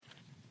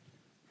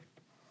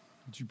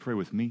Would you pray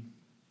with me?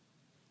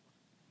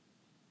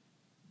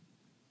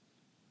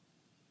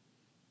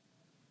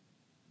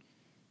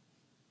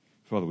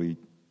 Father, we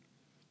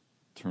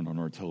turn on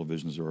our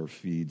televisions or our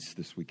feeds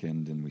this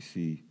weekend and we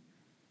see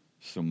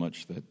so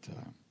much that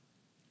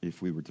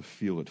if we were to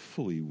feel it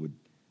fully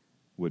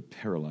would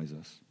paralyze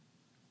us.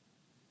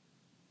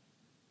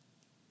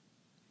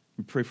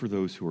 We pray for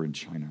those who are in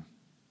China.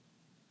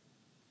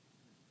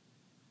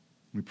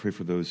 We pray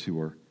for those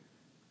who are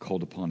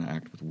called upon to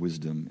act with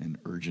wisdom and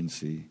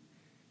urgency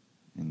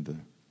in the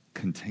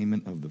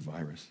containment of the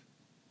virus.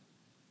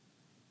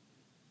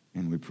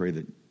 And we pray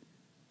that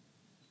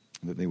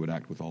they would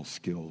act with all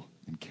skill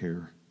and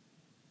care,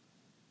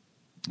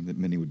 and that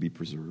many would be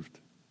preserved.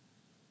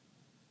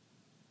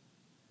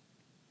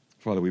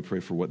 Father, we pray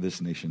for what this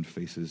nation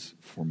faces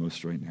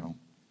foremost right now,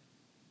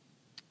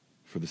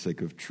 for the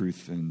sake of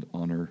truth and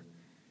honor,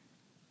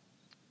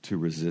 to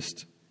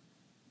resist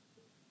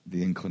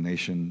the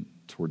inclination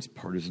towards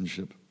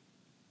partisanship.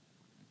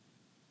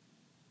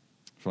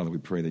 Father, we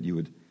pray that you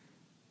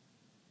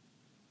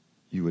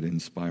would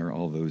inspire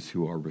all those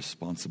who are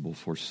responsible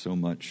for so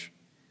much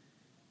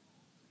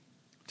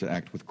to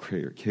act with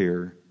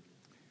care,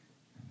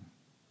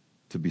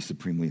 to be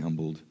supremely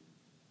humbled,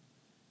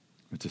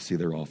 to see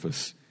their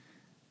office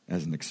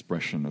as an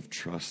expression of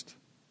trust,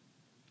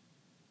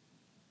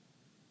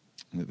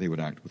 and that they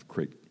would act with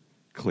great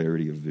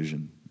clarity of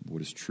vision,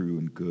 what is true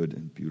and good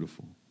and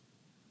beautiful.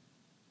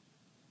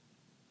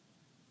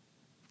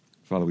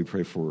 Father, we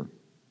pray for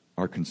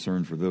our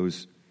concern for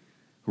those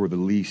who are the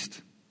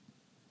least.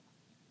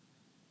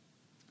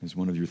 As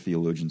one of your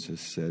theologians has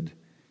said,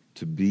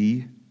 to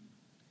be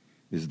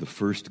is the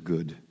first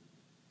good.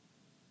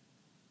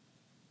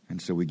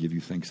 And so we give you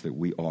thanks that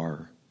we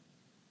are,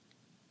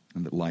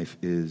 and that life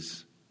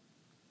is.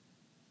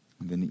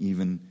 And then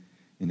even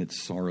in its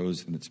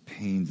sorrows and its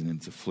pains and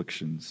its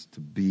afflictions,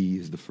 to be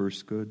is the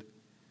first good.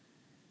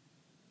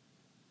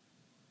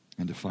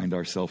 And to find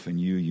ourselves in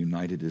you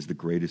united is the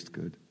greatest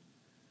good.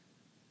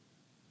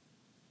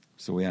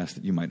 So we ask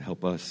that you might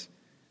help us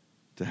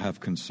to have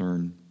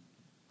concern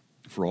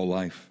for all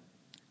life,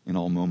 in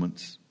all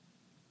moments,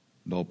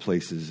 in all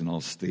places, in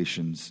all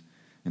stations,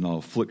 in all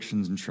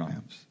afflictions and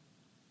triumphs.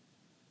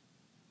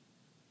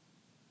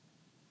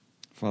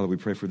 Father, we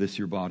pray for this,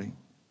 your body,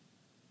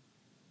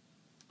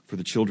 for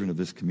the children of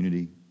this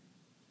community,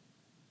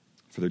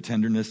 for their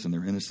tenderness and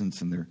their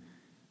innocence and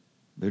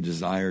their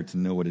desire to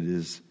know what it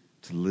is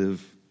to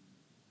live.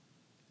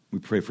 We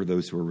pray for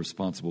those who are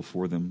responsible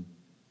for them,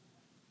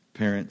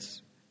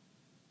 parents,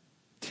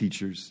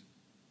 teachers,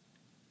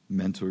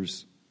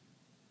 mentors.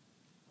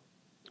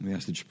 We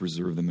ask that you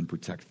preserve them and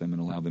protect them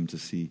and allow them to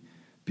see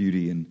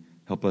beauty, and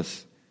help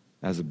us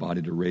as a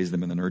body to raise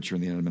them in the nurture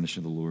and the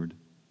admonition of the Lord.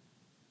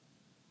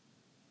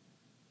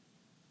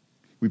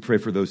 We pray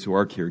for those who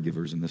are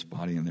caregivers in this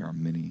body, and there are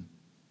many,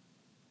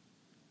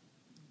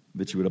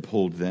 that you would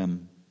uphold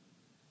them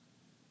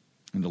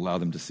and allow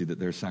them to see that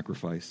their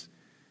sacrifice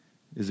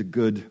is a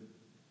good,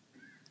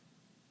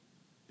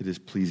 it is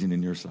pleasing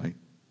in your sight,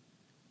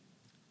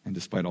 and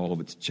despite all of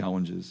its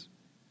challenges,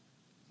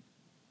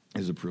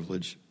 is a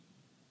privilege.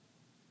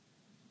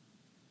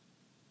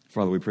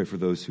 Father, we pray for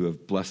those who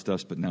have blessed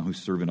us, but now who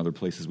serve in other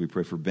places. We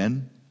pray for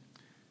Ben.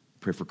 We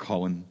pray for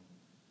Colin.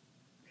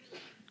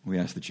 We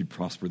ask that you'd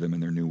prosper them in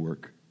their new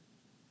work.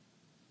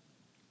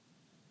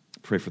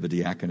 Pray for the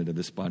diaconate of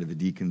this body, the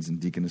deacons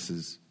and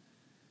deaconesses.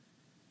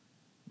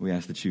 We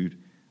ask that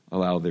you'd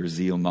allow their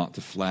zeal not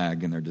to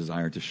flag and their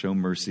desire to show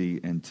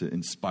mercy and to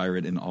inspire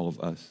it in all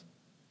of us.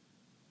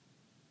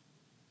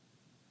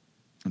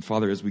 And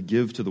Father, as we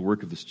give to the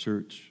work of this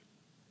church,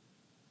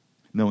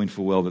 knowing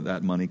full well that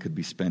that money could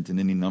be spent in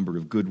any number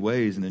of good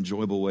ways and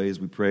enjoyable ways,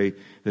 we pray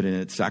that in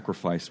its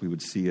sacrifice we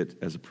would see it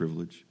as a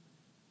privilege,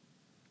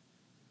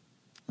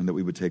 and that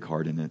we would take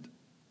heart in it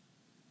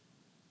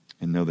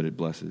and know that it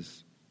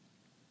blesses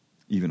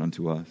even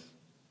unto us.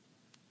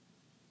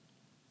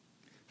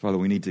 Father,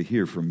 we need to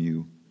hear from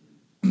you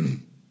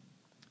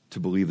to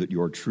believe that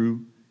you are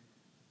true,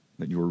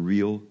 that you are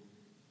real,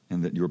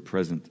 and that you are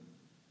present.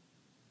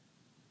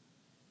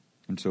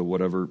 And so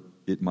whatever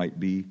it might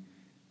be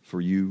for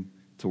you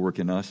to work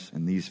in us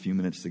in these few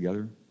minutes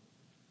together,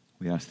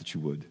 we ask that you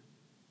would.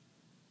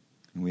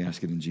 And we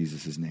ask it in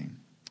Jesus' name.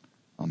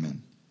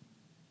 Amen.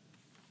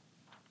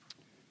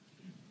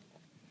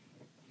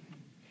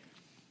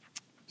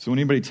 So when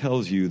anybody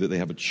tells you that they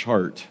have a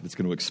chart that's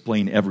going to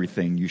explain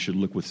everything, you should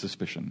look with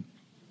suspicion.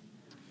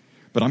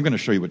 But I'm going to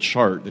show you a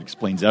chart that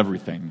explains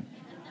everything.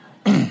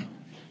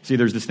 See,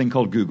 there's this thing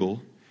called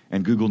Google,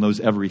 and Google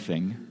knows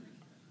everything,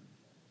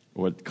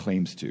 or it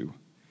claims to.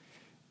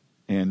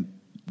 And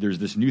there's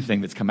this new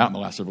thing that's come out in the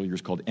last several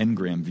years called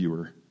Ngram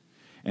Viewer.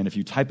 And if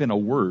you type in a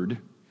word,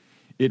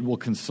 it will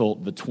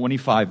consult the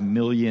 25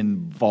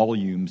 million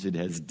volumes it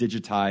has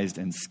digitized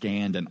and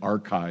scanned and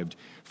archived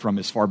from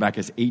as far back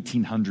as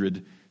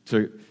 1800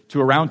 to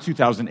around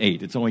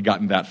 2008. It's only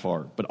gotten that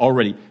far. But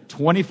already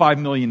 25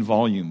 million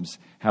volumes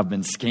have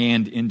been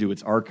scanned into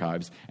its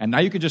archives. And now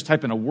you can just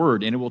type in a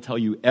word and it will tell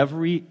you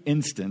every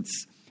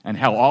instance and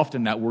how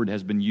often that word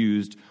has been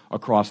used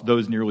across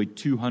those nearly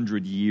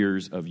 200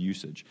 years of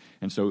usage.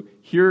 And so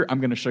here I'm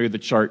going to show you the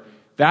chart.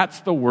 That's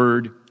the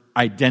word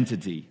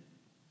identity.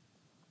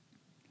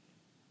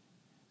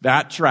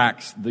 That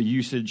tracks the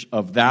usage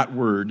of that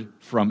word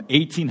from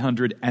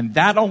 1800, and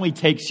that only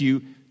takes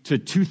you to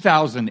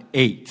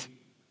 2008.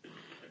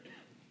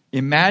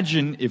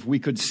 Imagine if we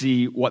could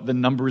see what the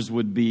numbers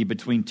would be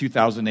between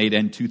 2008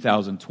 and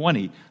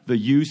 2020, the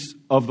use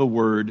of the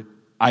word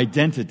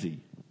identity.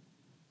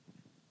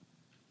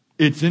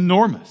 It's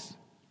enormous.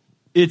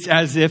 It's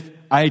as if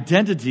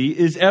identity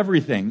is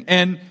everything.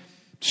 And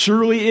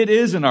surely it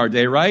is in our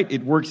day, right?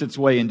 It works its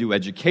way into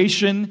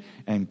education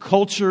and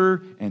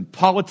culture and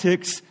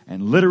politics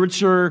and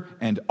literature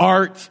and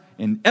art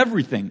and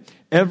everything.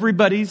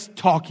 Everybody's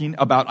talking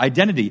about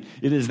identity.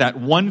 It is that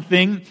one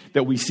thing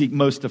that we seek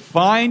most to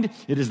find.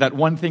 It is that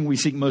one thing we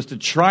seek most to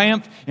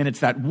triumph. And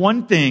it's that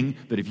one thing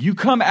that if you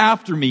come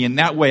after me in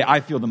that way, I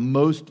feel the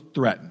most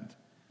threatened.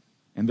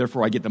 And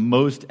therefore I get the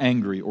most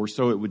angry, or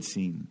so it would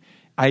seem.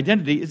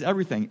 Identity is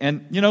everything.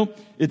 And,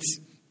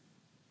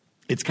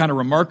 it's kind of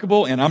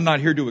remarkable, and I'm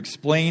not here to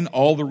explain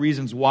all the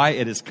reasons why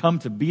it has come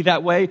to be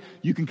that way.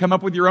 You can come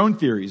up with your own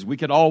theories. We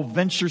could all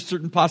venture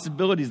certain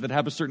possibilities that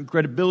have a certain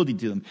credibility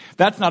to them.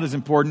 That's not as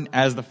important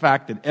as the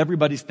fact that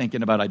everybody's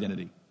thinking about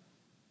identity.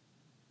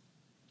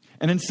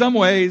 And in some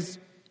ways,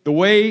 the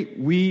way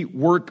we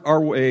work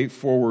our way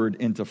forward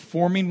into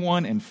forming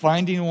one and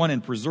finding one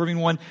and preserving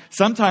one,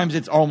 sometimes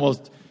it's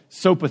almost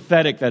so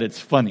pathetic that it's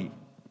funny.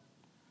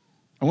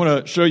 I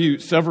want to show you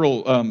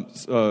several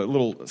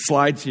little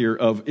slides here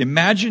of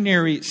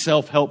imaginary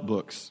self-help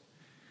books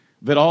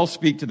that all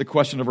speak to the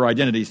question of our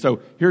identity.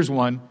 So here's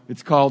one.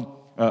 It's called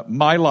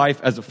My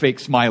Life as a Fake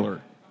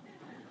Smiler.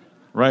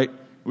 Right?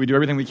 We do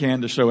everything we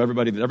can to show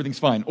everybody that everything's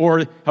fine.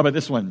 Or how about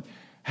this one?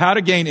 How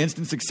to Gain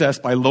Instant Success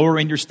by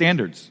Lowering Your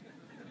Standards.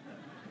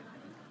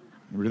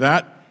 Remember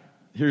that?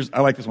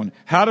 I like this one.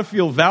 How to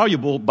Feel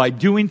Valuable by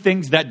Doing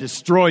Things that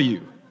Destroy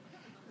You.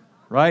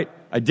 Right?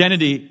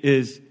 Identity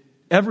is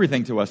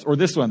everything to us. Or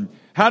this one,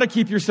 how to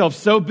keep yourself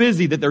so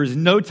busy that there is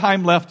no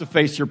time left to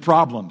face your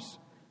problems.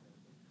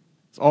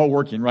 It's all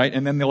working, right?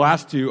 And then the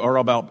last two are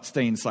about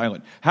staying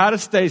silent. How to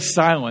stay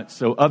silent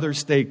so others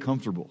stay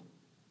comfortable.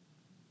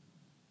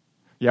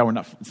 Yeah,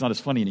 it's not as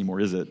funny anymore,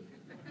 is it?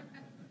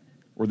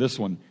 Or this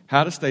one,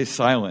 how to stay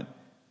silent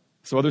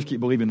so others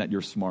keep believing that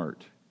you're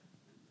smart.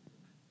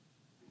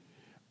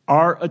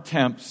 Our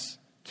attempts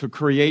to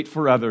create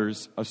for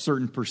others a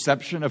certain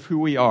perception of who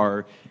we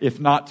are, if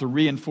not to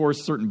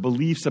reinforce certain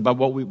beliefs about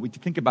what we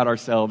think about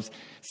ourselves.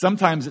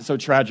 Sometimes it's so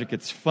tragic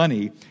it's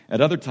funny. At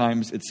other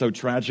times it's so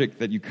tragic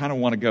that you kind of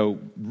want to go,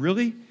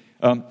 really?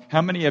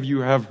 How many of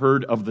you have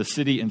heard of the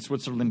city in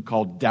Switzerland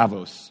called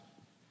Davos?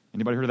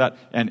 Anybody heard of that?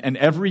 And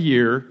every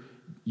year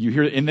you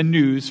hear in the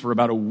news for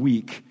about a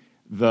week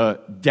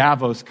the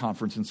Davos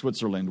conference in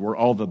Switzerland, where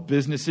all the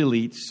business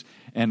elites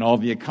and all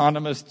the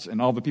economists and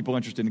all the people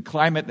interested in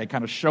climate, they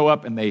kind of show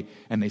up and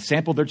they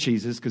sample their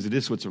cheeses, because it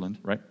is Switzerland,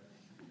 right?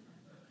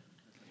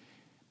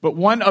 But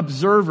one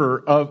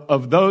observer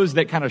of those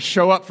that kind of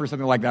show up for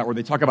something like that, where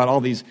they talk about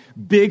all these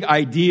big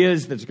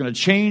ideas that's going to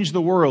change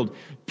the world,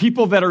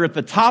 people that are at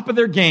the top of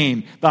their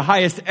game, the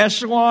highest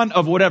echelon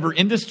of whatever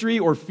industry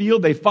or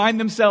field they find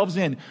themselves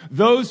in,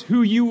 those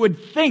who you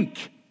would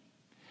think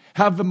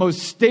have the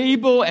most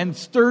stable and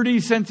sturdy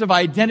sense of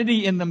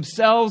identity in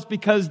themselves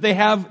because they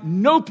have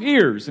no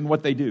peers in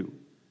what they do.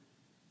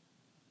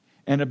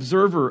 An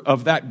observer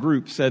of that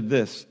group said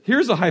this: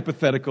 here's a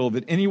hypothetical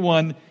that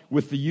anyone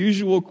with the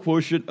usual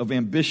quotient of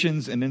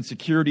ambitions and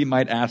insecurity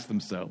might ask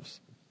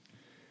themselves.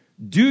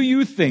 Do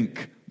you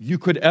think you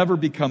could ever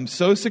become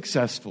so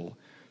successful,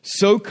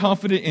 so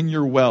confident in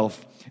your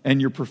wealth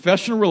and your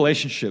professional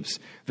relationships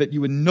that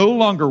you would no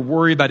longer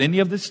worry about any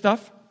of this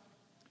stuff?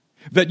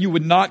 That you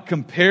would not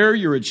compare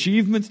your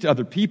achievements to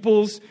other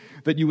people's,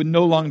 that you would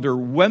no longer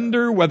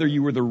wonder whether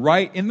you were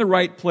in the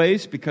right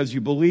place because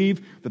you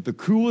believe that the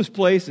coolest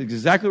place is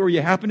exactly where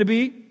you happen to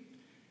be?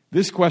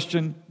 This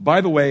question, by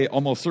the way,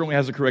 almost certainly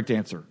has a correct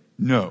answer.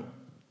 No.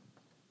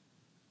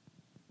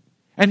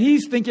 And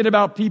he's thinking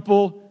about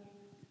people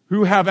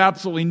who have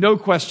absolutely no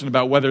question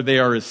about whether they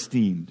are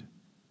esteemed.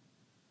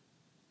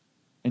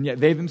 And yet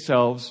they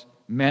themselves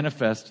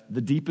manifest the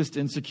deepest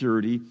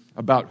insecurity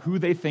about who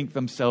they think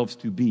themselves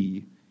to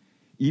be,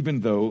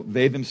 even though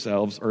they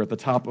themselves are at the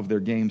top of their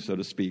game, so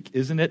to speak.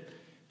 Isn't it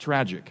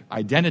tragic?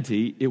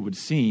 Identity, it would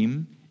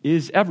seem,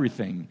 is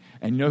everything.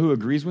 And you know who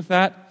agrees with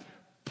that?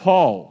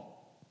 Paul.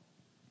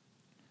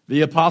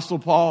 The Apostle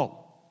Paul.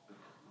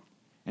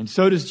 And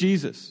so does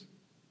Jesus.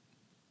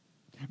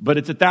 But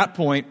it's at that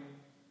point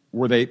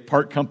where they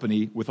part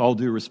company, with all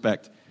due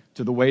respect,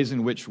 to the ways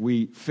in which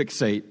we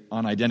fixate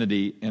on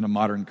identity in a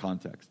modern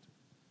context.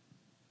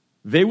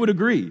 They would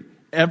agree.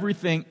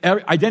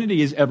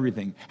 Identity is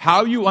everything.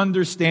 How you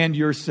understand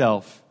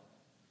yourself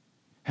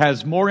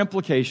has more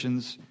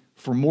implications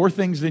for more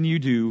things than you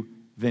do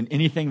than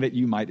anything that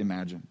you might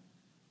imagine.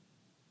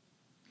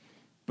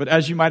 But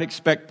as you might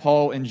expect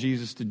Paul and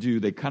Jesus to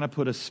do, they kind of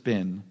put a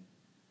spin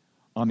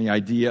on the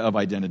idea of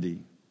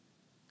identity.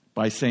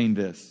 by saying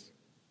this: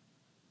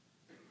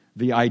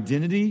 the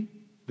identity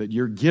that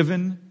you're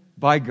given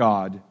by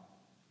God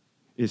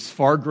is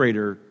far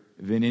greater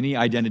than any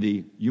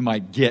identity you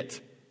might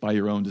get by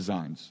your own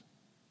designs.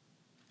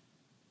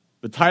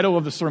 The title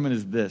of the sermon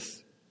is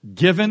this: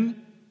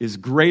 given is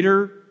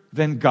greater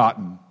than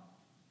gotten.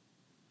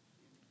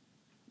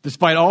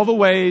 Despite all the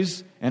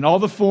ways and all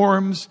the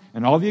forms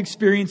and all the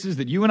experiences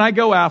that you and I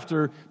go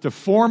after to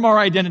form our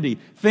identity,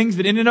 things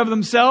that in and of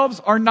themselves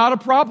are not a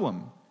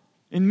problem.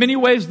 In many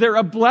ways, they're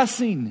a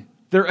blessing.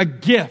 They're a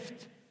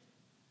gift.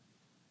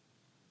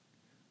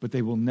 But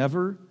they will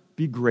never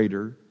be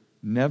greater,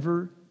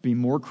 never be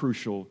more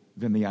crucial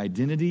than the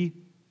identity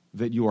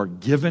that you are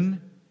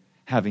given,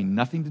 having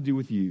nothing to do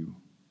with you.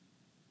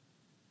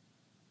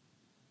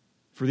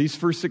 For these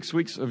first 6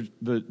 weeks of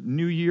the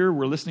new year,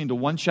 we're listening to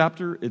one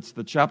chapter. It's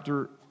the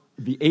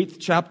 8th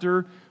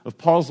chapter of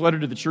Paul's letter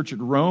to the church at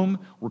Rome.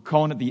 We're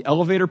calling it the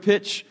elevator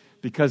pitch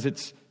because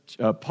it's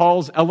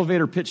Paul's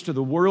elevator pitch to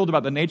the world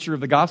about the nature of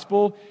the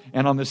gospel.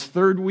 And on this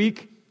third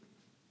week,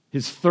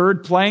 his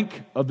third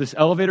plank of this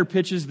elevator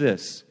pitch is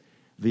this: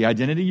 the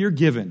identity you're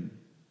given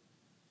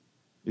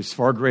is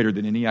far greater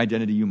than any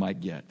identity you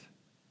might get.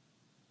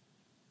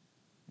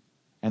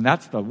 And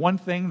that's the one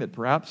thing that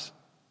perhaps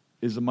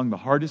is among the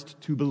hardest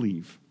to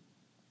believe.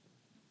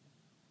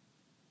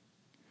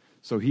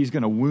 So he's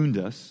going to wound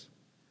us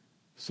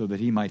so that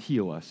he might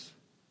heal us.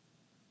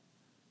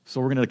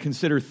 So we're going to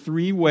consider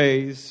 3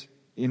 ways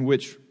in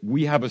which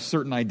we have a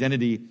certain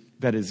identity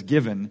that is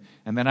given,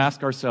 and then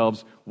ask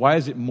ourselves, why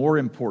is it more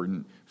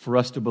important for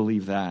us to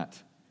believe that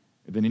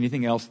than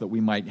anything else that we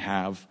might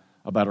have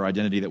about our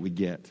identity that we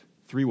get?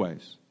 3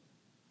 ways.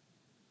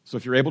 So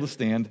if you're able to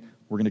stand,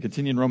 we're going to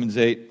continue in Romans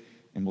 8,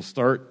 and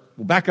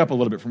we'll back up a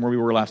little bit from where we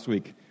were last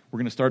week. We're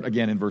going to start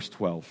again in verse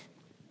 12.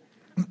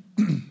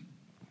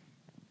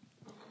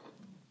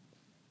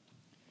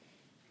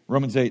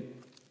 Romans 8,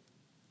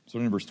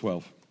 starting in verse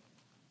 12.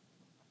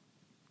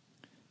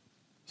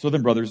 So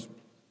then, brothers,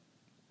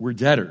 we're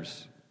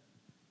debtors,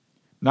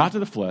 not to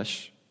the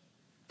flesh,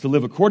 to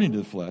live according to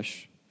the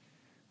flesh.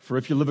 For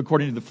if you live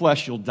according to the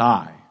flesh, you'll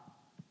die.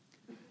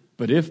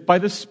 But if by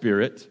the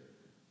Spirit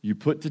you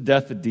put to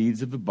death the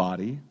deeds of the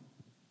body,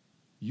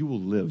 you will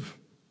live.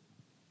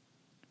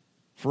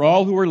 For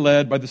all who are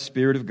led by the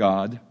Spirit of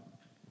God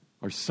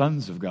are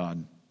sons of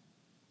God.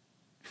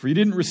 For you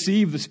didn't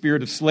receive the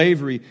spirit of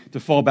slavery to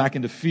fall back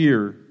into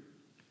fear,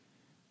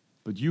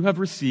 but you have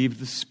received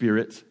the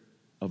Spirit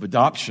of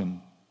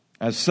adoption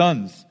as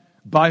sons,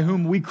 by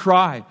whom we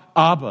cry,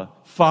 Abba,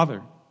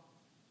 Father.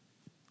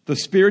 The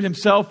Spirit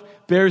Himself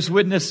bears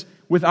witness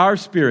with our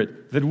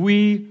spirit that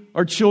we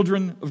are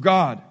children of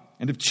God.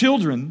 And if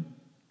children,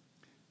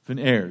 then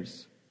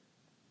heirs.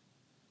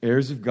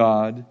 Heirs of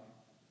God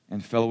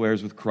and fellow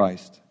heirs with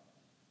Christ,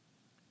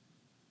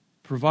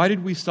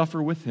 provided we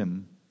suffer with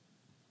Him,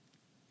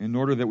 in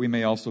order that we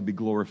may also be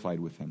glorified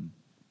with Him.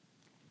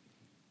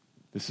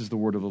 This is the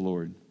word of the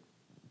Lord.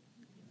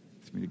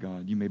 Thanks be to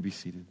God. You may be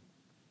seated.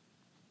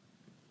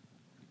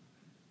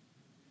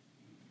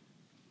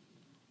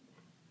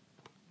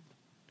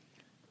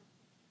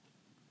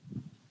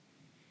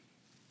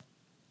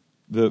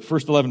 The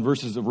first 11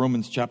 verses of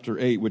Romans chapter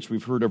 8, which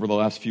we've heard over the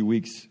last few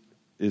weeks,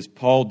 is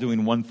Paul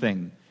doing one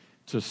thing: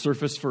 to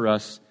surface for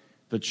us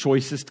the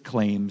choicest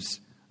claims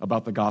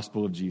about the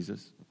gospel of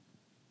Jesus.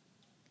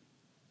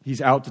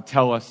 He's out to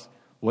tell us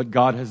what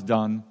God has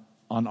done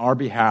on our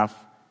behalf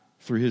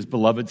through His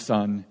beloved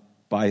Son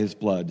by His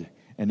blood.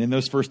 And in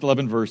those first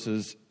 11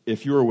 verses,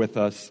 if you are with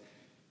us,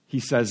 he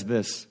says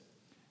this: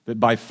 that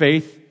by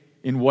faith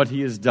in what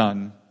He has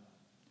done,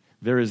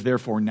 there is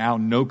therefore now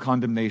no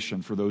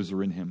condemnation for those who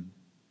are in Him.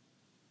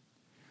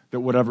 That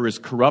whatever is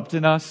corrupt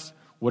in us,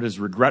 what is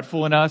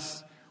regretful in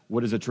us,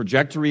 what is a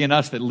trajectory in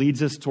us that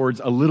leads us towards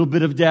a little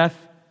bit of death,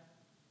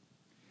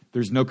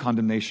 there's no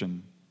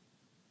condemnation.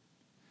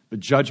 The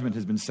judgment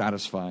has been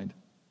satisfied.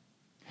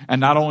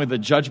 And not only the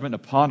judgment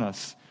upon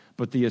us,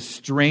 but the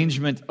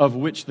estrangement of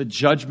which the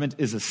judgment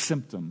is a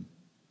symptom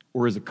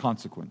or is a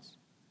consequence.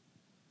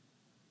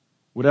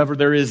 Whatever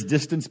there is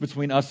distance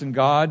between us and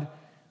God,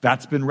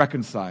 that's been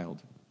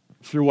reconciled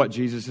through what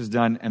Jesus has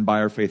done and by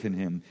our faith in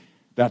Him.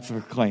 That's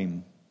the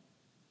claim.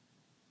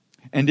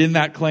 And in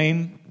that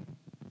claim,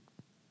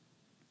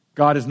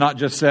 God has not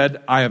just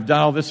said, I have done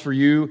all this for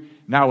you,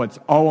 now it's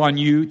all on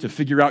you to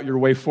figure out your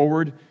way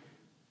forward.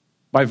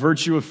 By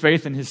virtue of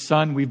faith in His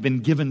Son, we've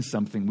been given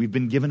something. We've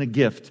been given a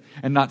gift.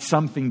 And not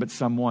something, but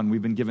someone.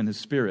 We've been given His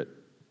Spirit.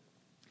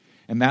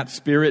 And that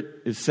Spirit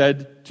is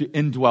said to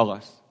indwell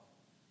us,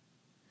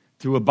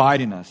 to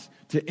abide in us,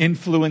 to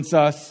influence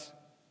us,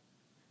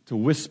 to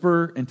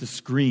whisper and to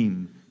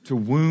scream, to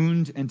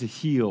wound and to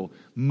heal,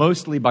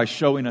 mostly by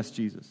showing us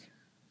Jesus.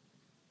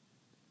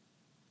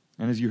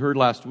 And as you heard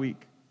last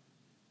week,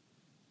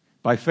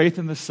 by faith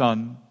in the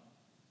Son,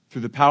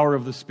 through the power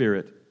of the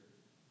Spirit,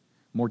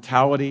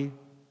 mortality,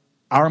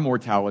 our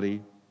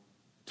mortality,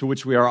 to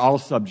which we are all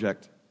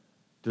subject,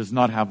 does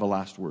not have the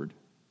last word.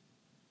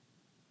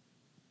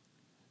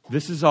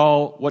 This is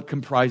all what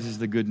comprises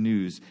the good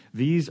news.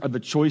 These are the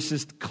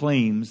choicest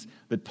claims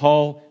that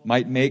Paul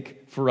might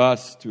make for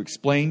us to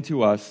explain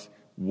to us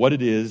what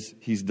it is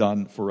he's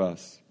done for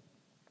us.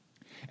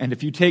 And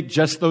if you take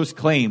just those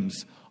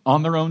claims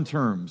on their own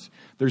terms,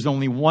 there's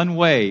only one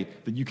way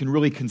that you can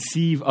really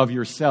conceive of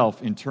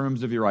yourself in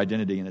terms of your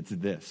identity, and it's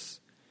this: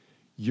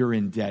 you're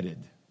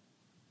indebted.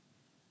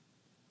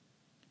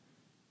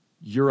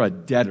 You're a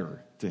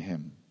debtor to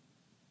him.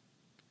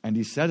 And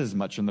he said as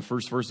much in the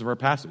first verse of our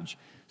passage.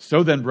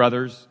 So then,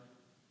 brothers,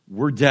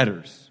 we're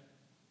debtors.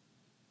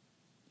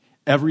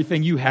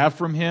 Everything you have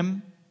from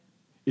him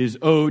is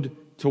owed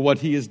to what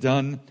he has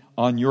done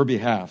on your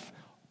behalf.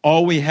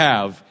 All we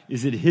have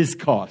is at his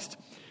cost.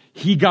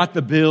 He got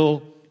the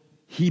bill.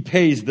 He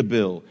pays the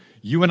bill.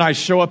 You and I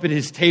show up at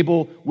his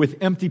table with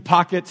empty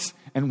pockets,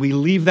 and we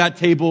leave that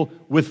table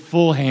with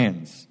full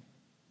hands.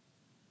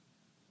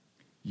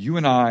 You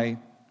and I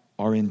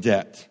are in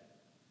debt.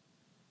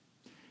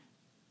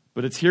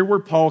 But it's here where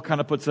Paul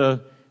kind of puts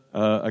a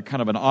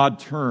kind of an odd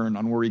turn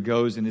on where he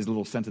goes in his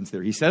little sentence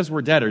there. He says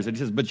we're debtors, and he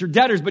says, but you're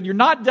debtors, but you're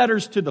not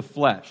debtors to the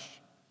flesh.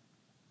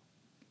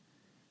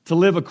 To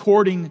live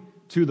according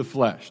to the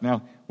flesh.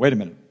 Now, wait a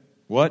minute.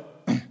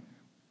 What?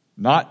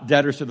 Not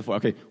debtors to the flesh.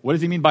 Okay, what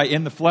does he mean by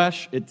in the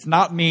flesh? It's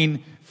not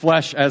mean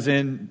flesh as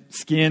in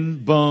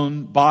skin,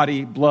 bone,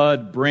 body,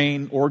 blood,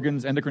 brain,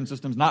 organs, endocrine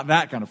systems. Not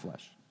that kind of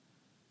flesh.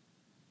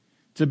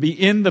 To be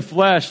in the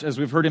flesh, as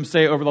we've heard him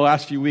say over the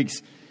last few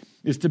weeks,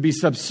 is to be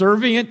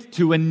subservient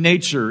to a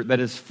nature that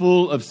is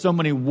full of so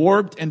many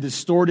warped and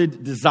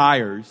distorted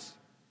desires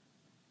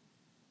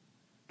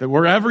that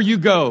wherever you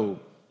go,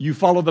 you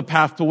follow the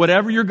path to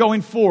whatever you're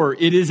going for,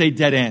 it is a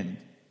dead end.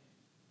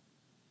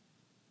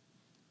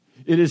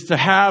 It is to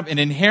have an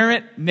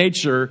inherent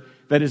nature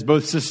that is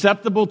both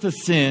susceptible to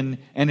sin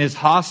and is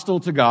hostile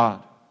to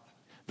God.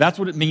 That's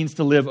what it means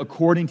to live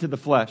according to the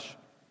flesh.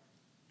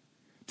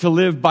 To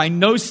live by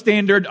no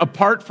standard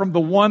apart from the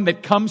one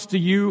that comes to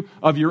you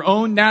of your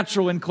own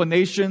natural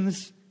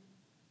inclinations.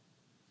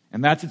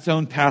 And that's its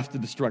own path to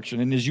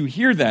destruction. And as you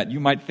hear that, you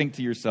might think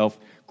to yourself,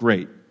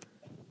 great.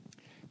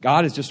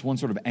 God is just one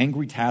sort of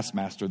angry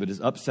taskmaster that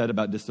is upset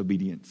about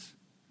disobedience.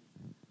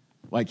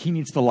 Like he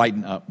needs to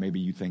lighten up,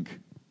 maybe you think.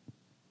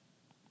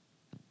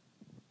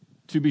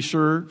 To be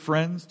sure,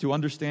 friends, to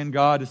understand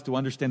God is to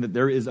understand that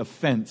there is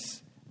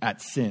offense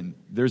at sin.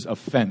 There's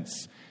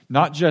offense.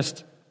 Not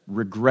just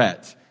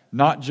regret.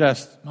 Not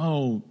just,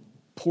 oh,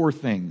 poor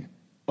thing,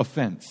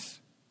 offense.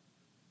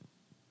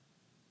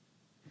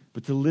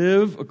 But to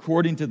live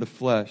according to the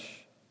flesh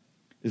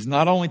is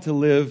not only to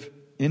live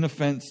in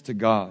offense to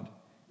God,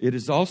 it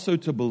is also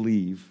to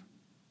believe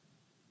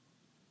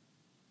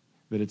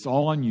that it's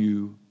all on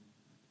you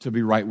to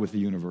be right with the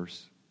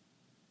universe.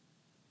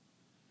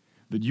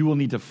 That you will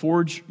need to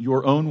forge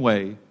your own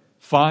way,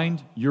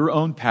 find your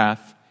own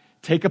path,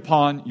 take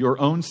upon your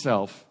own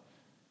self,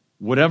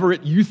 whatever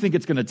you think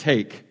it's going to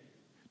take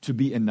to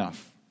be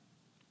enough,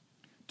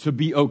 to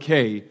be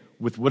okay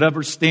with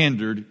whatever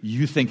standard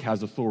you think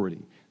has authority.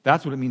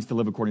 That's what it means to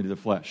live according to the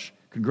flesh.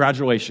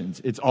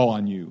 Congratulations, it's all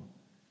on you.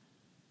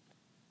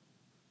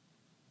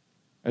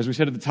 As we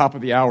said at the top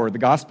of the hour, the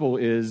gospel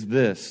is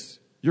this: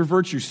 your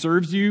virtue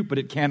serves you, but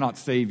it cannot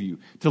save you.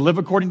 To live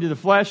according to the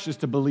flesh is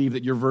to believe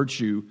that your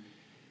virtue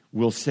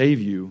will save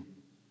you,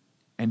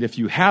 and if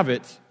you have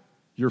it,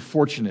 you're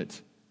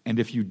fortunate, and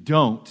if you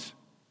don't,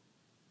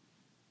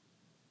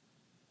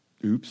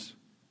 oops.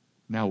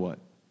 Now what?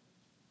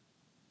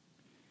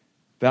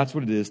 That's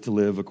what it is to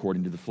live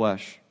according to the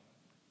flesh.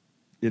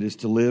 It is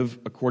to live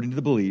according to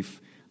the belief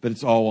that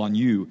it's all on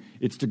you.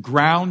 It's to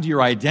ground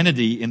your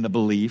identity in the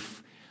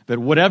belief that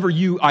whatever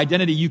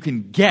identity you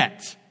can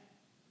get,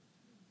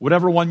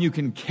 whatever one you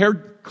can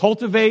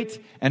cultivate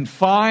and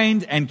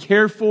find and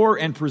care for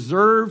and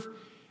preserve,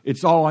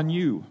 it's all on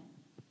you.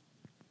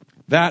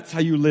 That's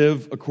how you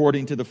live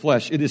according to the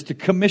flesh. It is to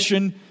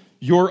commission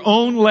your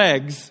own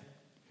legs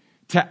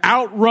to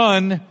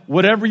outrun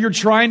whatever you're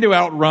trying to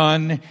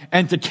outrun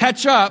and to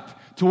catch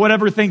up to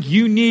whatever thing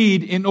you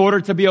need in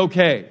order to be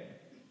okay.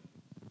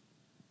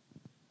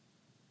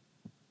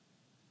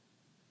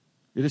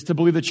 It is to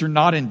believe that you're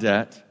not in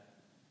debt,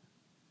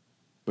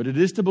 but it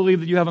is to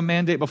believe that you have a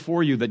mandate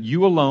before you that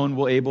you alone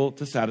will able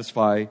to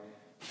satisfy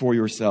for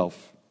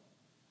yourself.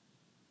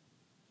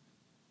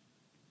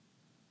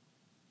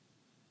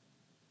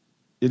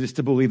 It is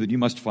to believe that you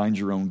must find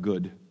your own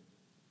good.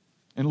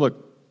 And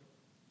look,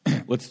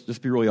 let's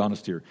just be really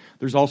honest here.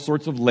 There's all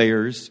sorts of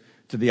layers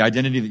to the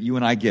identity that you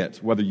and I get,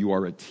 whether you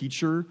are a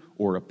teacher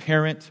or a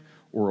parent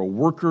or a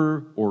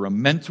worker or a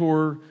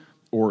mentor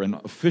or an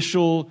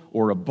official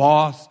or a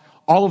boss.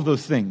 All of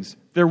those things,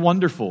 they're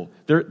wonderful.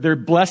 They're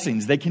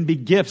blessings. They can be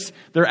gifts.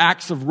 They're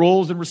acts of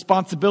roles and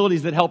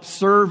responsibilities that help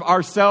serve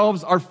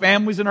ourselves, our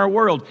families, and our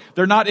world.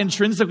 They're not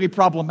intrinsically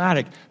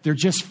problematic. They're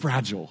just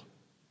fragile.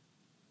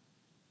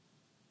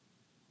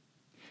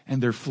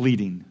 And they're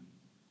fleeting.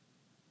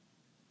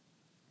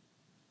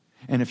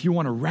 And if you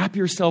want to wrap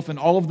yourself in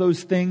all of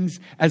those things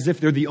as if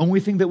they're the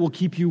only thing that will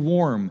keep you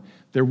warm,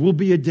 there will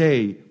be a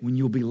day when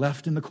you'll be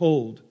left in the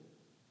cold.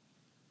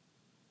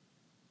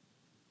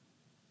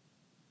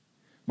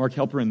 Mark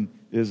Halperin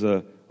is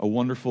a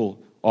wonderful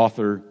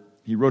author.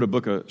 He wrote a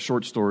book of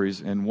short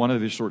stories, and one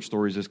of his short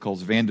stories is called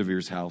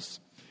Vandeveer's House.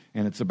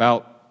 And it's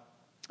about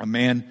a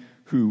man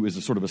who is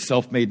a sort of a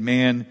self-made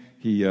man.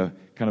 He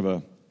kind of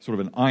a sort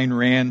of an Ayn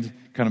Rand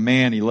kind of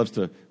man. He loves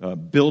to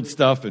build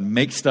stuff and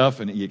make stuff,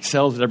 and he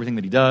excels at everything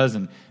that he does.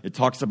 And it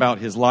talks about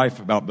his life,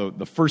 about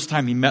the first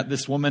time he met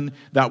this woman.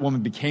 That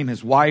woman became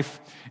his wife,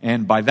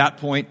 and by that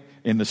point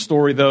in the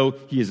story, though,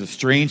 he is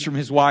estranged from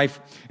his wife,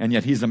 and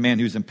yet he's a man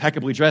who's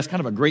impeccably dressed, kind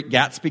of a Great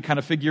Gatsby kind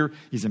of figure.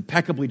 He's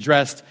impeccably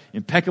dressed,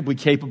 impeccably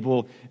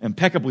capable,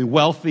 impeccably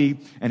wealthy,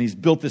 and he's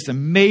built this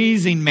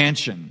amazing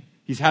mansion.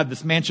 He's had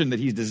this mansion that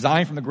he's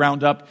designed from the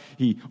ground up.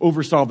 He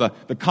oversaw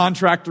the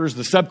contractors,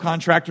 the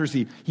subcontractors.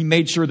 He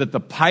made sure that the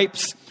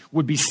pipes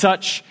would be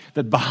such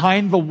that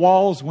behind the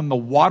walls, when the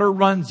water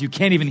runs, you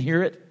can't even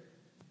hear it.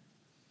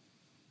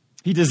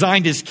 He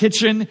designed his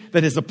kitchen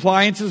that his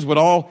appliances would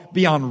all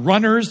be on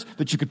runners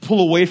that you could pull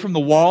away from the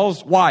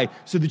walls. Why?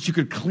 So that you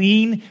could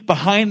clean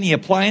behind the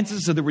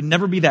appliances, so there would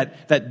never be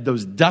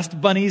those dust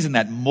bunnies and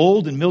that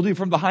mold and mildew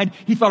from behind.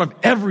 He thought of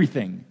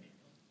everything.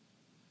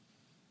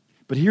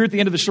 But here at the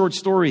end of the short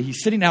story,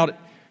 he's sitting out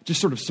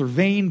just sort of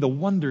surveying the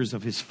wonders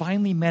of his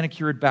finely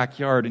manicured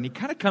backyard, and he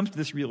kind of comes to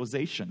this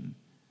realization.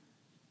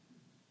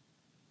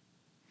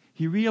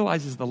 He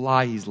realizes the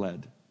lie he's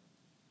led.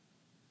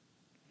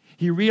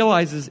 He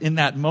realizes in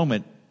that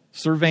moment,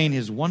 surveying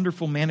his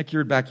wonderful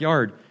manicured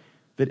backyard,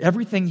 that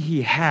everything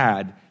he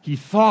had, he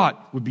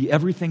thought would be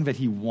everything that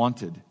he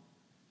wanted.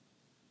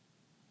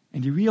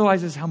 And he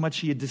realizes how much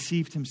he had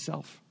deceived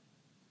himself.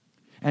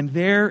 And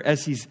there,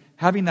 as he's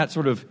having that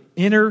sort of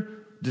inner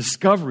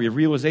discovery of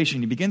realization,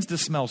 he begins to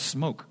smell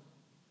smoke.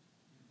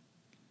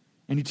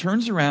 And he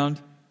turns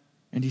around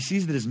and he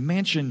sees that his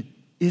mansion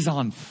is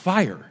on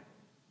fire.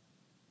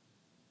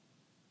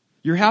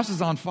 Your house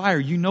is on fire.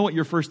 You know what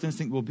your first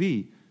instinct will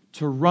be: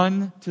 to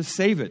run to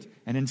save it.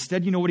 And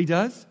instead, you know what he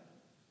does?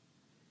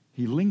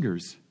 He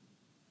lingers.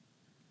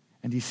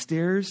 And he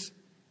stares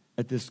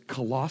at this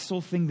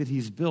colossal thing that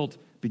he's built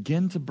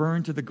begin to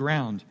burn to the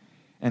ground.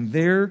 And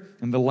there,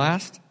 in the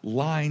last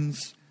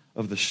lines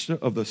of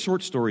the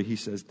short story, he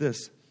says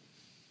this: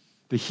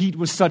 the heat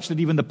was such that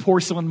even the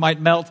porcelain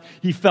might melt.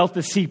 He felt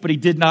this heat, but he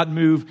did not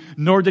move,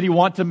 nor did he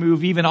want to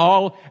move. Even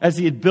all, as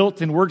he had built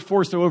and worked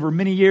for so over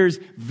many years,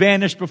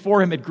 vanished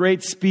before him at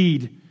great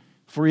speed,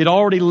 for he had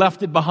already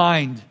left it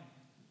behind.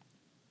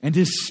 And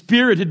his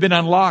spirit had been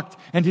unlocked,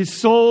 and his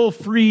soul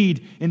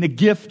freed in the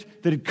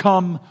gift that had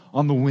come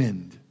on the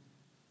wind.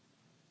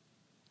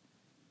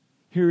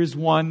 Here is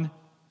one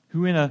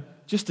who in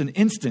just an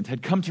instant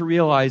had come to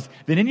realize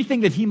that anything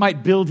that he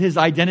might build his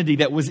identity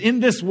that was in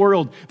this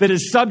world that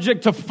is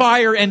subject to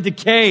fire and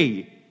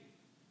decay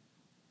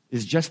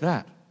is just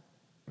that.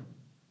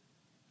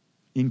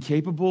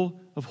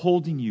 Incapable of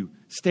holding you,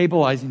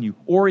 stabilizing you,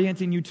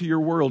 orienting you to your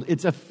world.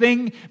 It's a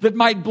thing that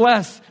might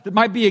bless, that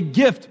might be a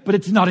gift, but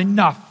it's not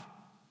enough.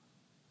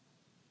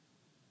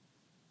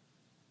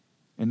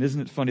 And isn't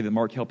it funny that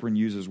Mark Halperin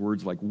uses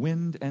words like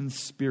wind and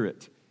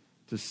spirit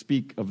to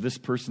speak of this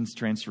person's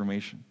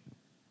transformation?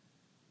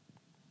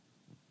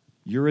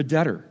 You're a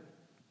debtor.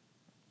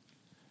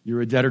 You're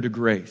a debtor to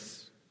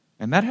grace.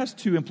 And that has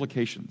two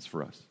implications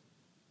for us.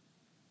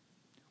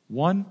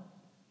 One,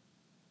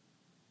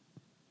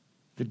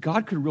 that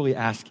God could really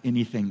ask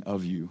anything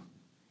of you,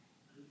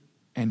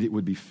 and it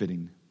would be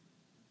fitting.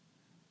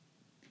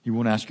 He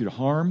won't ask you to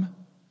harm.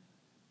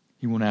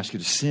 He won't ask you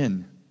to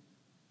sin.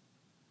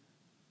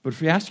 But if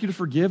He asks you to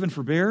forgive and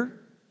forbear,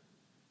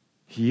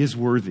 He is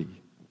worthy.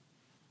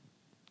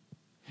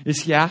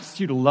 Is He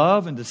asks you to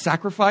love and to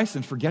sacrifice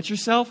and forget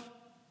yourself?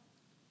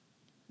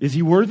 Is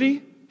He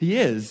worthy? He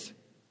is.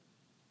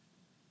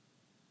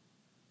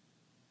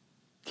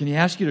 Can He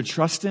ask you to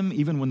trust Him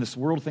even when this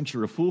world thinks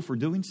you're a fool for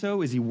doing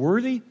so? Is He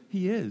worthy?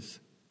 He is.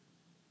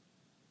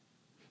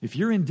 If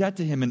you're in debt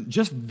to Him in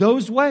just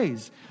those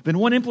ways, then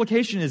one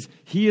implication is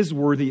He is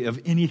worthy of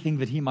anything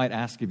that He might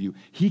ask of you.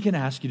 He can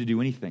ask you to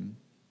do anything.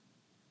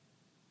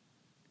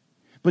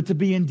 But to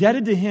be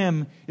indebted to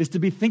Him is to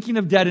be thinking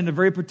of debt in a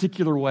very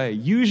particular way.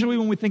 Usually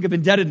when we think of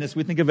indebtedness,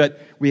 we think of it,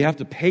 we have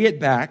to pay it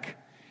back,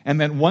 and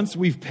then once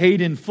we've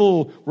paid in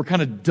full, we're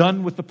kind of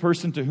done with the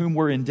person to whom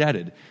we're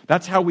indebted.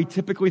 That's how we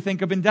typically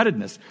think of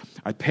indebtedness.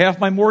 I pay off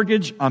my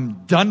mortgage,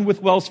 I'm done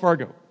with Wells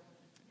Fargo.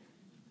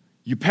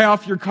 You pay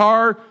off your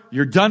car,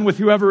 you're done with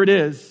whoever it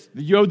is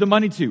that you owed the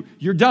money to.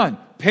 You're done.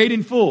 Paid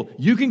in full.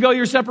 You can go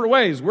your separate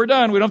ways. We're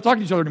done. We don't talk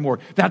to each other anymore.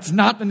 That's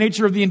not the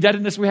nature of the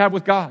indebtedness we have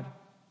with God.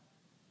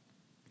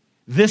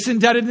 This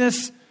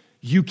indebtedness,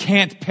 you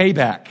can't pay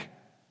back.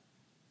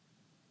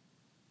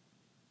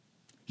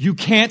 You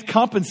can't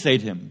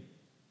compensate Him.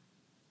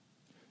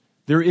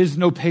 There is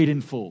no paid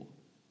in full.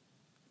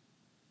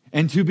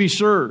 And to be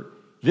sure,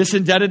 this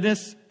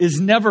indebtedness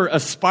is never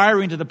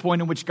aspiring to the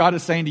point in which God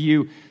is saying to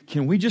you,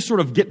 can we just sort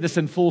of get this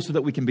in full so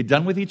that we can be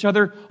done with each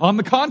other? On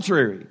the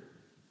contrary,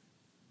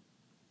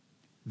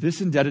 this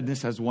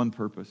indebtedness has one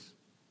purpose,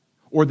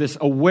 or this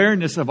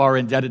awareness of our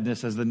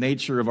indebtedness as the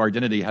nature of our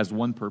identity has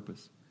one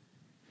purpose: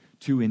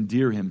 to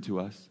endear Him to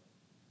us.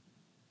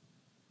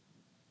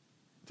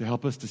 to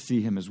help us to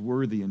see him as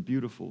worthy and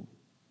beautiful.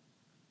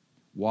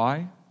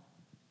 Why?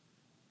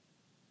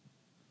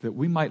 That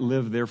we might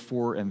live,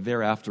 therefore, and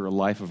thereafter a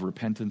life of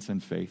repentance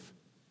and faith.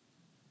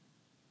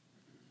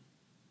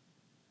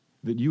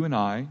 That you and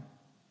I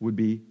would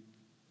be,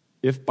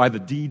 if by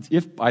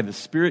the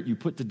Spirit you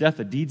put to death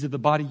the deeds of the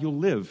body, you'll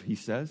live, he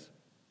says.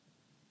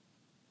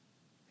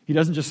 He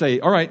doesn't just say,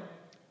 all right,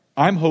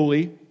 I'm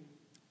holy,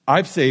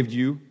 I've saved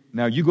you,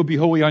 now you go be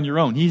holy on your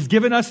own. He's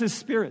given us his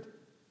Spirit.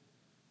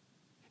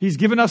 He's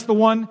given us the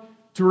one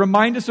to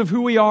remind us of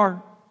who we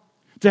are,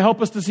 to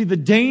help us to see the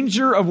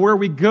danger of where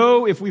we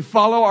go if we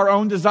follow our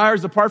own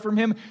desires apart from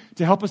him,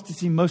 to help us to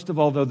see most of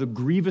all, though, the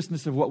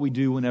grievousness of what we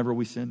do whenever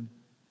we sin.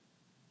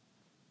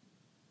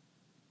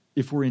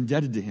 If we're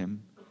indebted to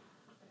him,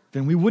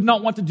 then we would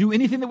not want to do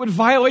anything that would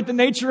violate the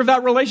nature of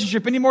that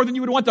relationship any more than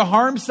you would want to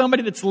harm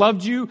somebody that's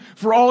loved you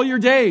for all your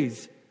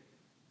days.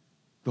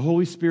 The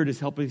Holy Spirit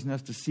is helping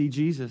us to see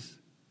Jesus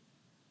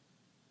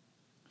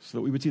so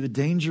that we would see the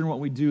danger in what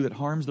we do that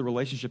harms the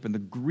relationship and the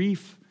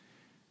grief,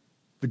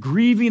 the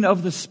grieving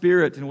of the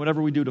Spirit in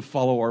whatever we do to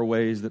follow our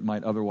ways that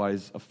might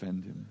otherwise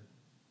offend him.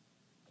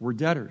 We're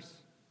debtors.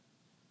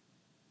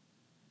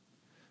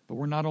 But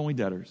we're not only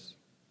debtors.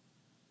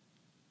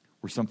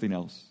 We're something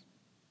else.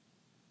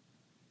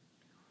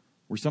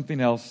 We're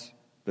something else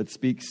that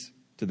speaks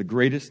to the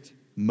greatest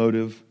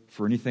motive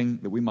for anything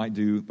that we might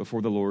do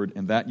before the Lord,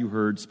 and that you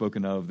heard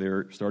spoken of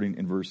there, starting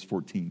in verse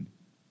 14.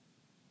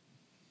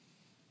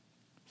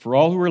 For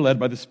all who are led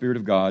by the Spirit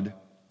of God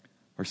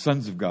are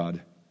sons of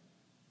God.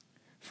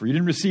 For you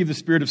didn't receive the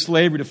spirit of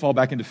slavery to fall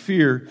back into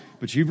fear,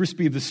 but you've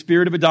received the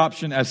spirit of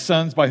adoption as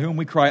sons, by whom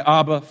we cry,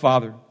 Abba,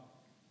 Father.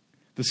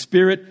 The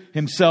Spirit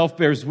himself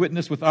bears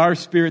witness with our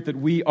spirit that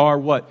we are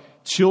what?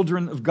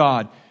 Children of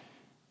God.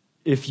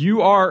 If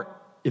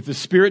the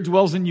Spirit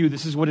dwells in you,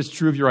 this is what is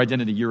true of your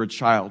identity. You're a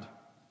child.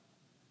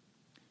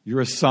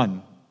 You're a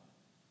son.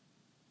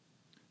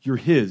 You're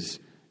his.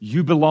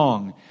 You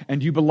belong.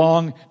 And you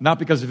belong not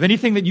because of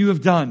anything that you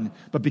have done,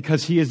 but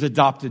because he has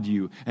adopted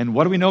you. And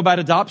what do we know about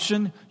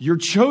adoption? You're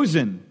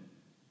chosen.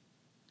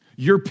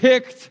 You're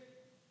picked.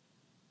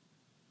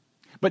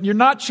 But you're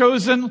not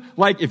chosen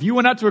like if you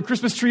went out to a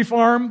Christmas tree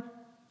farm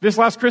this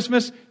last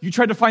Christmas, you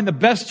tried to find the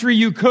best tree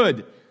you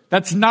could.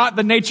 That's not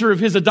the nature of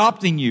his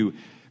adopting you.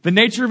 The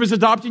nature of his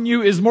adopting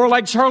you is more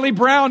like Charlie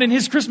Brown in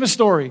his Christmas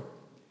story.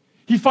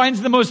 He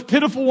finds the most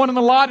pitiful one in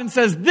the lot and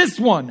says, this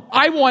one,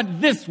 I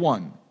want this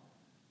one.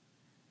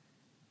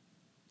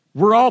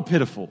 We're all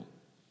pitiful.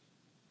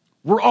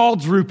 We're all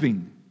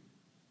drooping.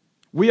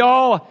 We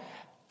all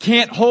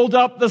can't hold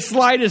up the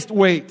slightest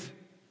weight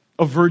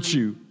of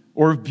virtue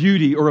or of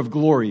beauty or of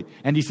glory.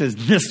 And he says,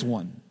 this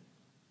one.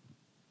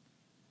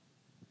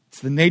 It's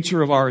the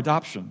nature of our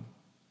adoption.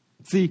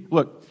 See,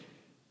 look,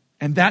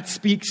 and that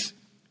speaks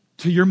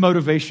to your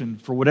motivation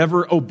for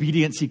whatever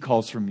obedience he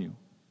calls from you.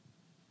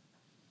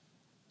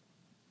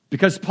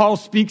 Because Paul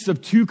speaks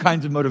of two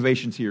kinds of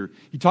motivations here.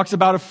 He talks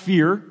about a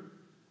fear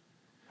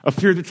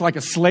that's like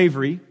a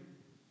slavery.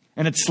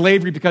 And it's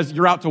slavery because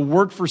you're out to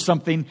work for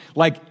something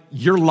like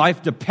your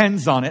life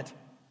depends on it.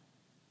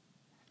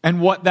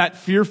 And what that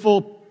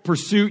fearful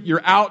pursuit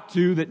you're out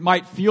to that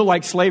might feel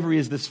like slavery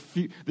is this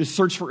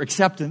search for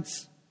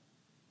acceptance.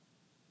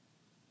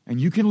 And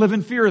you can live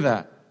in fear of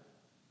that.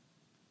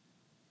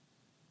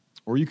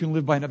 Or you can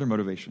live by another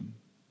motivation.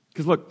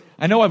 Because look,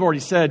 I know I've already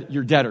said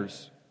you're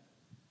debtors.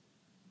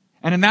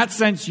 And in that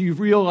sense, you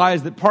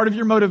realize that part of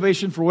your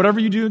motivation for whatever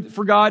you do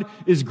for God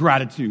is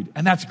gratitude.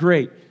 And that's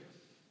great.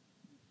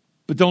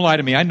 But don't lie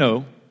to me, I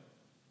know.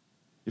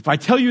 If I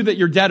tell you that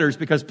you're debtors,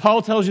 because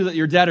Paul tells you that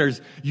you're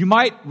debtors, you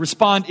might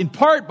respond in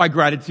part by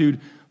gratitude,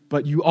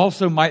 but you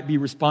also might be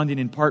responding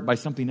in part by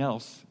something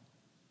else,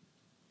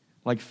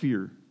 like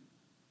fear.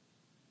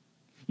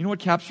 You know what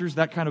captures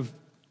that kind of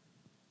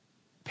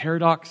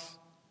paradox?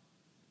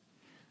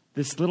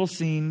 This little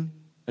scene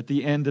at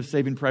the end of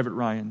Saving Private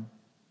Ryan.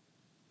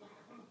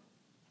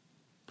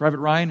 Private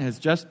Ryan has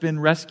just been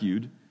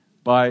rescued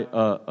by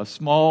a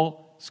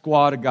small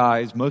squad of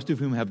guys, most of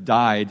whom have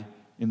died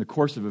in the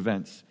course of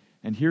events.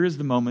 And here is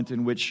the moment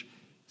in which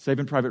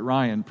Saving Private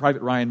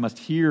Ryan must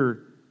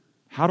hear,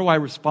 how do I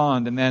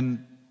respond? And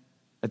then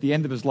at the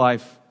end of his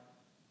life,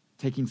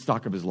 taking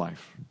stock of his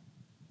life.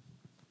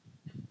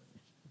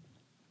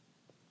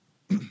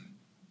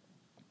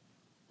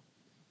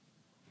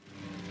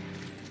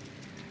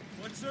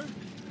 What, sir?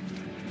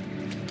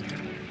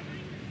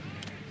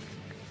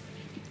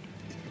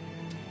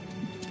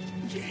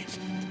 Can't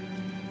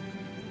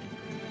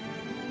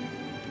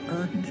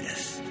earn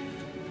this.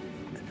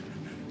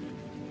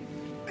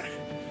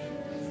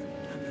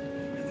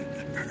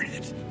 Earn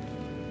it.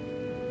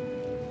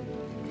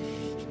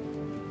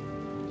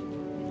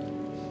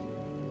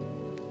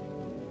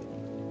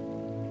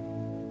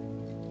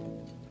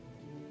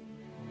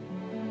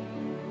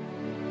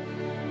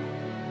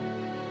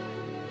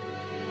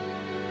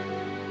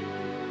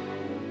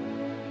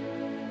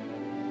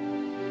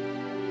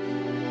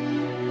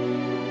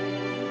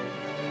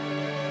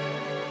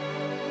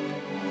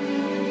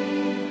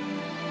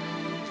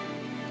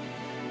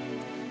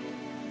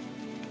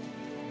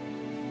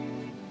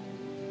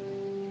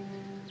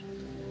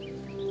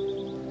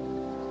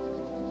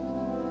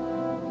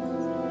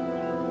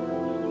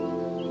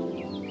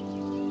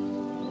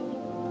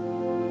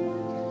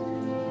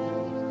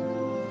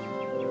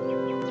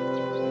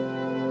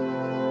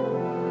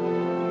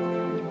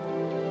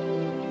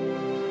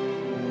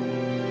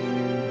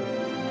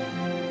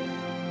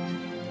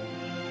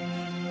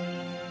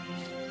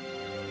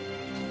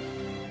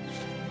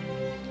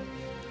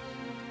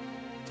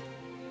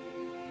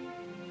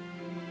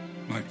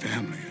 My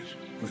family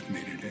is with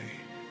me today.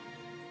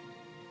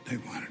 They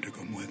wanted to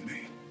come with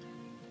me.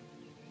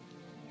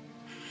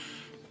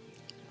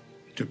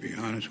 To be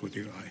honest with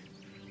you,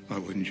 I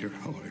wasn't sure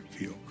how I'd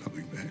feel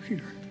coming back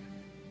here.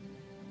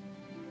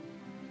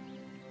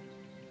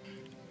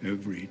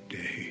 Every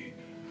day,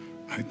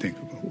 I think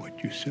about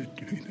what you said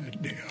to me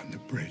that day on the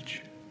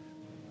bridge.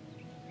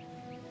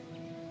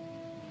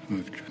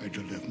 I've tried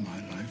to live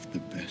my life the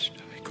best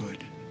I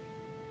could.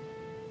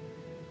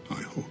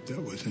 I hope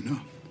that was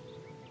enough.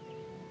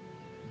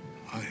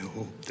 I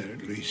hope that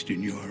at least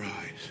in your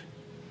eyes,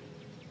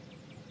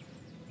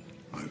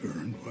 I've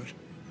earned what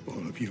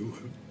all of you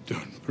have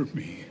done for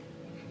me.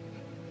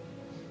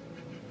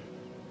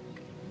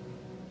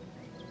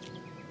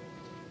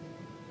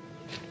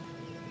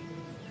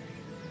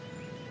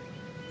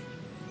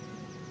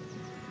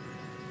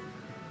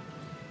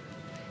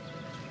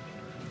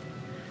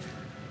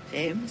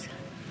 James.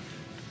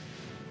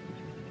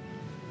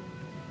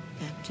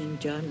 Captain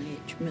John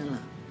H. Miller.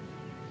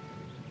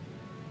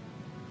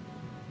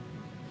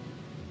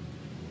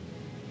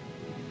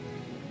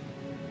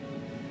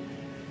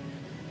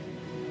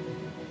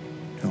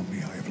 Tell me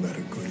I have led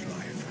a good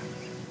life.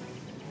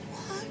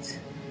 What?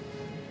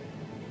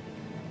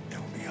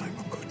 Tell me I'm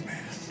a good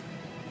man.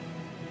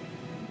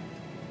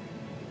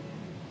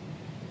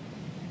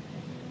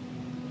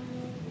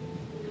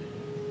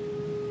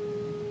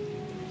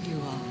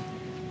 You are.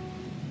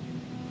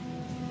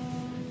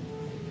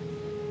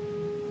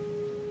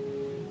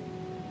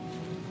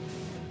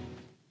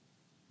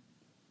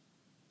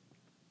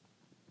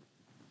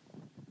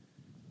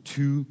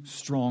 Two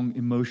strong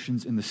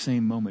emotions in the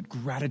same moment.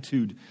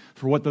 Gratitude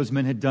for what those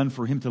men had done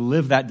for him to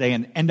live that day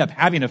and end up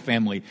having a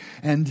family.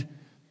 And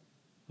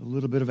a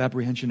little bit of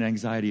apprehension and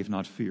anxiety, if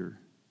not fear.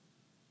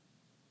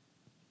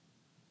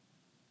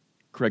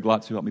 Craig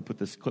Lotz, who helped me put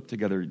this clip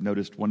together,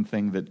 noticed one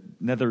thing that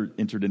never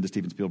entered into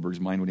Steven Spielberg's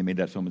mind when he made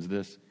that film is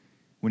this.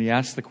 When he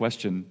asked the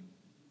question,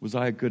 was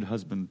I a good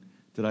husband?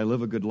 Did I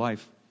live a good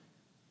life?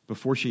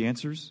 Before she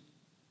answers,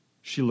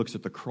 she looks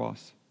at the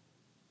cross.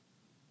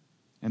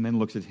 And then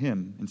looks at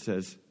him and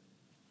says,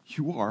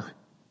 you are.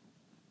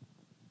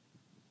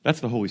 That's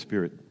the Holy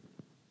Spirit.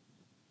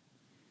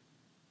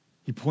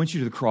 He points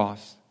you to the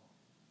cross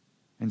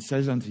and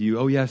says unto you,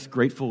 oh yes,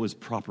 grateful is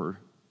proper.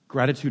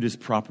 Gratitude is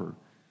proper.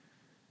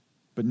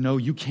 But no,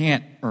 you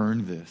can't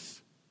earn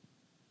this.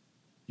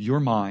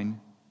 You're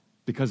mine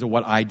because of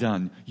what I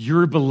done.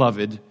 You're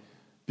beloved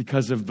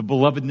because of the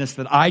belovedness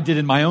that I did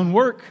in my own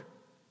work.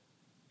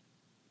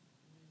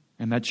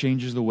 And that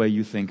changes the way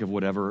you think of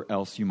whatever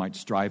else you might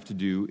strive to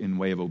do in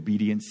way of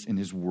obedience in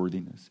his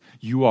worthiness.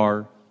 You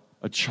are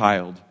a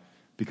child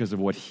because of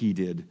what he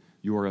did.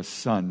 You are a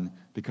son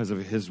because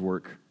of his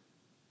work.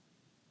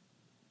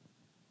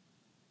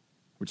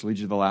 Which leads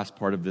you to the last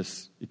part of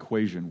this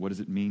equation. What does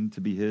it mean to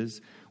be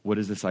his? What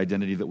is this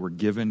identity that we're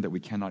given that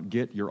we cannot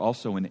get? You're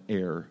also an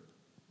heir.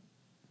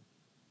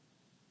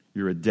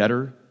 You're a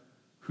debtor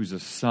who's a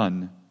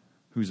son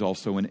who's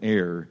also an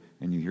heir.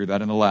 And you hear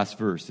that in the last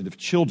verse. And if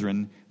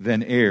children,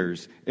 then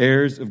heirs,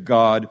 heirs of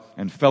God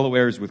and fellow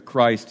heirs with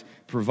Christ,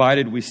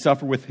 provided we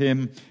suffer with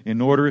him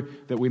in order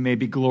that we may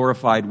be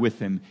glorified with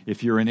him.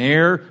 If you're an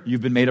heir,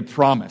 you've been made a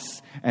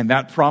promise. And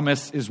that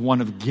promise is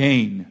one of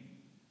gain.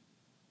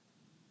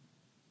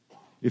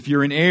 If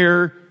you're an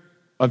heir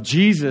of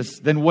Jesus,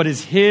 then what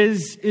is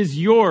his is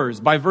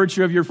yours by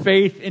virtue of your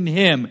faith in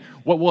him.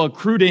 What will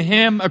accrue to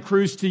him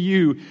accrues to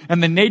you.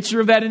 And the nature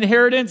of that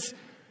inheritance,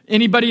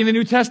 anybody in the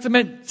New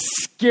Testament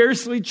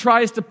scarcely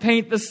tries to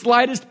paint the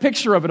slightest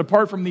picture of it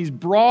apart from these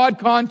broad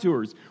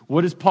contours.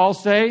 What does Paul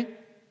say?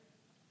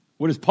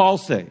 What does Paul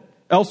say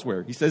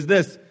elsewhere? He says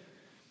this,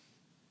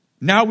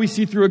 now we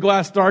see through a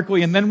glass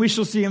darkly, and then we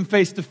shall see him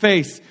face to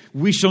face.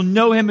 We shall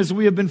know him as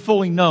we have been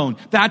fully known.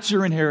 That's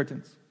your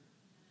inheritance.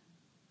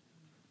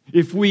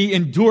 If we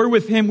endure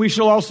with him, we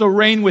shall also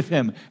reign with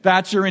him.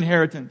 That's your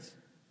inheritance.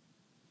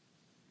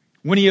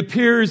 When he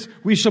appears,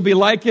 we shall be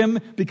like him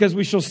because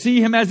we shall see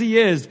him as he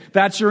is.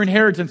 That's your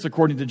inheritance,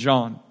 according to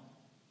John.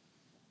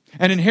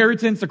 An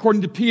inheritance,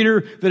 according to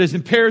Peter, that is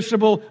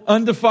imperishable,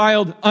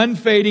 undefiled,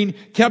 unfading,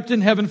 kept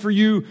in heaven for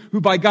you, who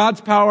by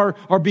God's power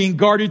are being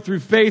guarded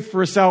through faith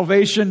for a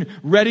salvation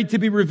ready to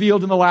be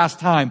revealed in the last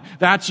time.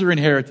 That's your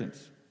inheritance.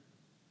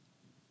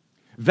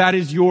 That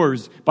is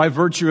yours by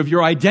virtue of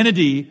your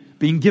identity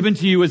being given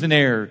to you as an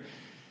heir.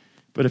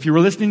 But if you were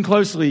listening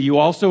closely, you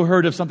also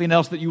heard of something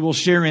else that you will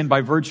share in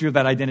by virtue of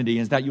that identity,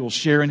 is that you will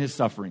share in his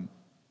suffering.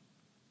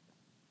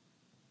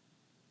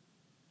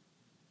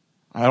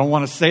 I don't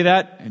want to say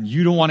that, and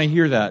you don't want to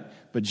hear that.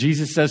 But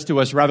Jesus says to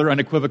us rather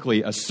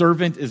unequivocally, a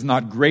servant is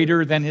not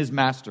greater than his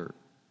master.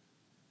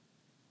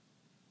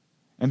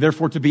 And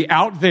therefore, to be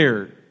out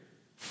there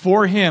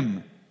for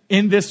him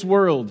in this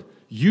world,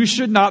 you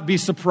should not be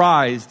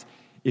surprised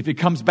if it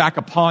comes back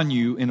upon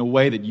you in a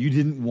way that you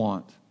didn't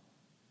want.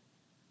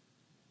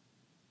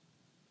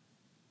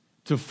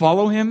 To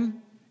follow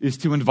him is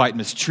to invite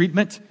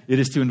mistreatment. It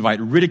is to invite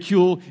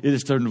ridicule. It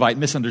is to invite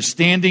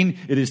misunderstanding.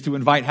 It is to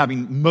invite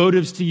having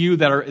motives to you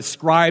that are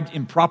ascribed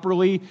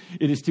improperly.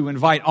 It is to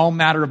invite all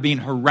matter of being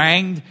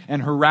harangued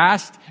and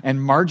harassed and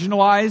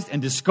marginalized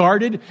and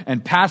discarded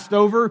and passed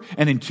over.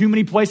 And in too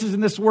many places in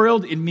this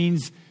world, it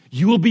means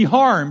you will be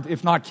harmed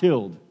if not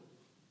killed.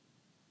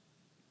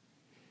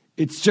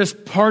 It's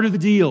just part of the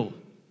deal.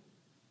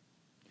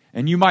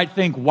 And you might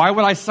think, why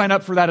would I sign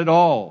up for that at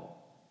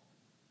all?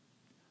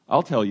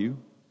 I'll tell you.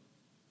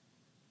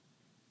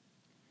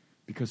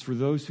 Because for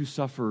those who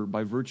suffer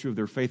by virtue of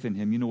their faith in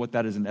Him, you know what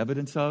that is an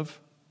evidence of?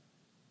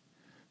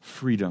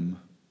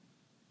 Freedom.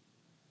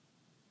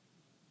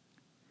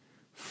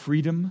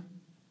 Freedom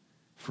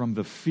from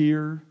the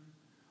fear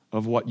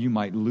of what you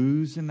might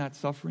lose in that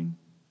suffering.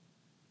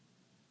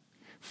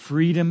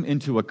 Freedom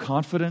into a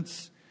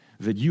confidence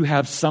that you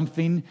have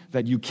something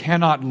that you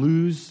cannot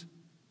lose.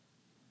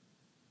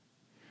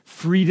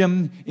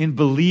 Freedom in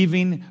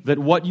believing that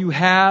what you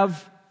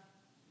have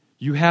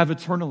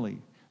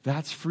eternally.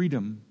 That's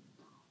freedom.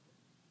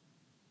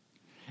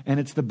 And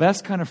it's the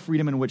best kind of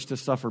freedom in which to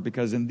suffer,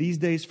 because in these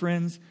days,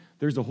 friends,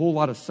 there's a whole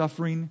lot of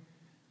suffering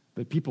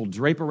that people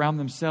drape around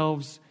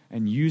themselves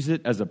and use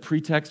it as a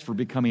pretext for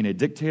becoming a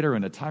dictator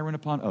and a tyrant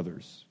upon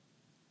others.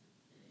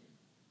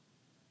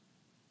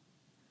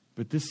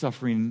 But this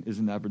suffering is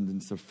an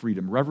evidence of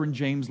freedom. Reverend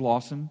James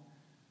Lawson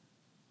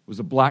was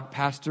a black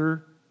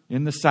pastor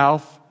in the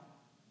South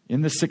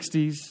in the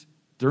 60s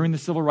during the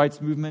Civil Rights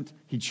Movement.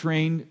 He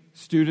trained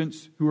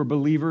students who were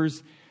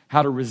believers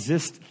how to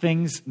resist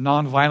things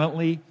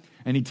nonviolently.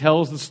 And he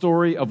tells the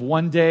story of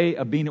one day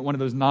of being at one of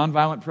those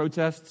nonviolent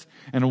protests,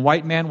 and a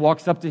white man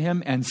walks up to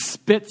him and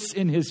spits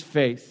in his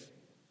face.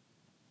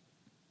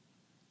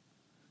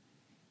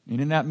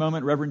 And in that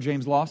moment, Reverend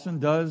James Lawson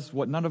does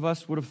what none of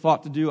us would have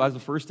thought to do as a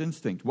first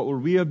instinct. What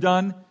would we have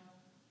done?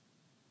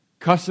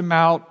 Cuss him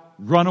out,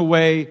 run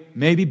away,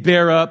 maybe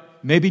bear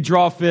up, maybe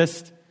draw a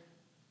fist.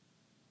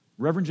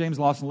 Reverend James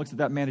Lawson looks at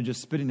that man who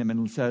just spit in him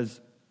and says,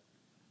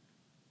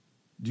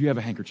 "Do you have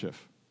a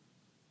handkerchief?"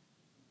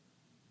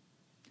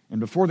 And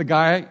before the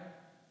guy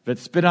that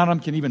spit on him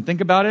can even think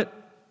about it,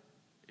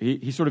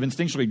 he sort of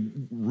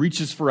instinctually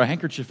reaches for a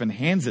handkerchief and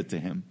hands it to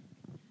him.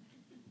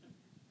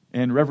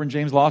 And Reverend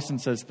James Lawson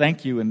says,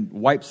 "Thank you," and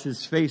wipes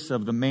his face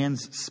of the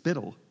man's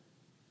spittle.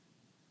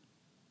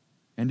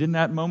 And in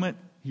that moment,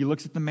 he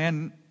looks at the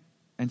man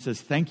and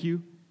says, "Thank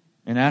you,"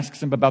 and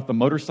asks him about the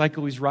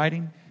motorcycle he's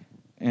riding.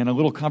 And a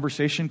little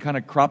conversation kind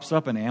of crops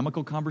up, an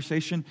amicable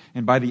conversation.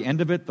 And by the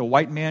end of it, the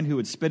white man who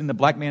had spit in the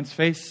black man's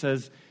face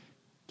says,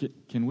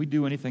 "Can we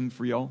do anything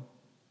for y'all?"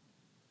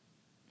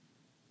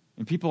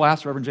 And people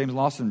ask Reverend James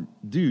Lawson,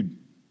 "Dude,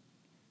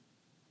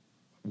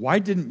 why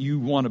didn't you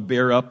want to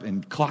bear up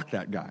and clock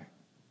that guy?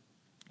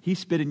 He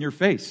spit in your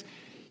face.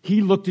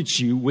 He looked at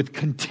you with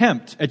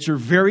contempt at your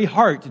very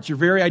heart, at your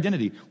very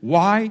identity.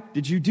 Why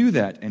did you do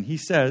that?" And he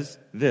says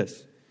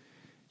this: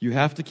 "You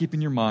have to keep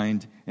in your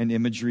mind an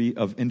imagery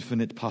of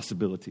infinite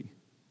possibility."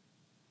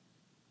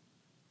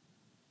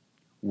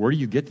 Where do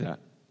you get that?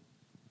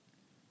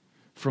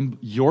 From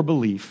your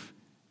belief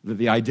that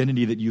the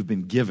identity that you've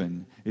been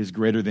given is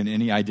greater than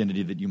any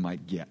identity that you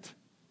might get.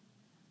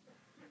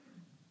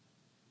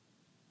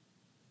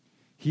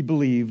 He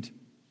believed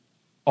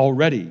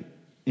already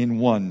in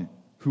one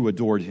who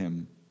adored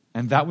him,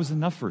 and that was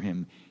enough for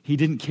him. He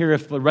didn't care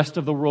if the rest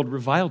of the world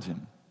reviled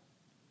him.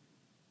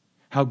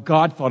 How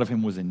God thought of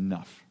him was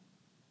enough.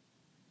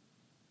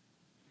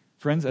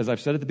 Friends, as I've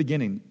said at the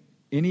beginning,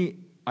 any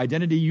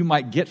identity you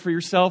might get for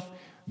yourself,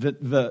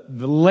 the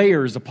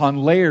layers upon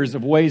layers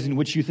of ways in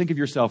which you think of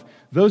yourself,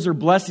 those are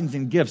blessings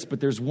and gifts, but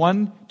there's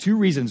two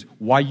reasons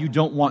why you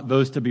don't want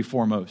those to be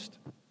foremost.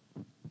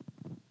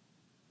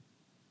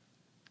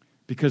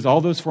 Because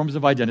all those forms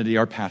of identity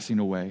are passing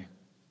away.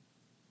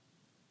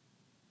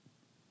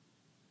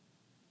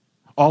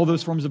 All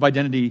those forms of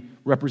identity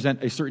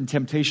represent a certain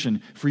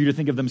temptation for you to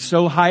think of them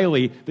so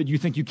highly that you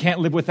think you can't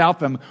live without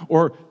them,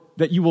 or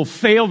that you will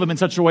fail them in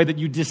such a way that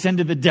you descend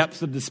to the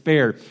depths of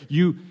despair.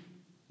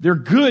 They're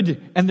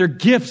good and they're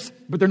gifts,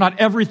 but they're not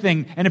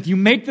everything. And if you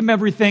make them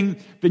everything,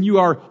 then you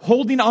are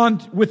holding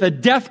on with a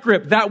death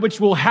grip that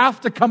which will have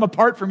to come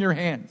apart from your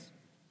hands.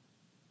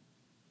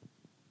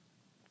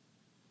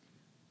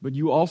 But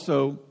you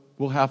also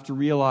will have to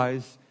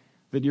realize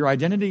that your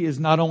identity is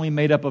not only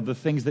made up of the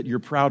things that you're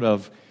proud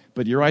of,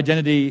 but your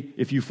identity,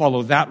 if you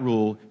follow that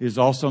rule, is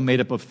also made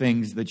up of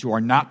things that you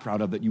are not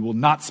proud of, that you will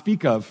not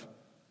speak of.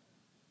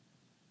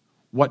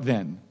 What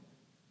then?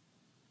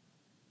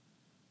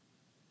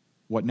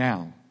 What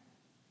now?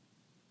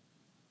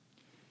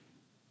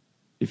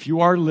 If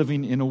you are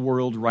living in a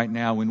world right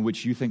now in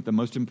which you think the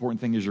most important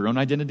thing is your own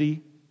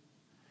identity,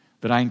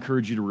 then I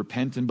encourage you to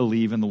repent and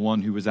believe in the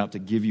one who is out to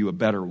give you a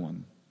better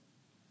one.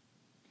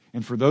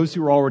 And for those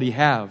who already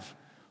have,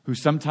 who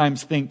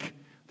sometimes think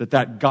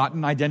that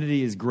gotten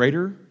identity is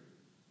greater,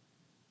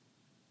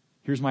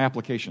 here's my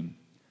application.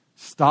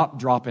 Stop,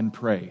 drop, and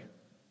pray.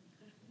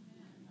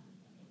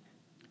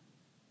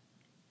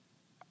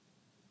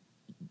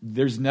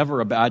 There's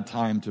never a bad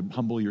time to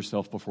humble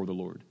yourself before the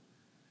Lord.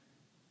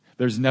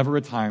 There's never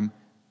a time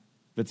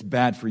that's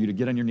bad for you to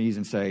get on your knees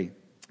and say,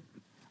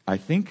 I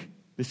think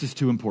this is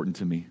too important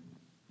to me.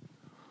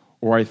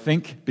 Or I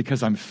think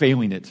because I'm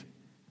failing it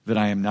that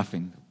I am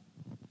nothing.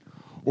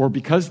 Or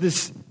because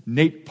this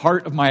innate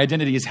part of my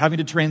identity is having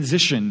to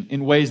transition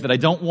in ways that I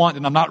don't want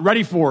and I'm not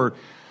ready for,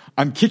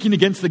 I'm kicking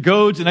against the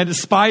goads and I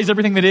despise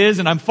everything that is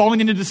and I'm falling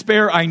into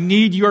despair. I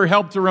need your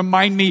help to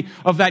remind me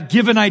of that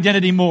given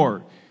identity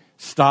more.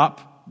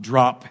 Stop,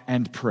 drop,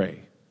 and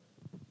pray.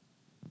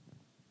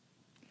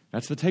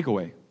 That's the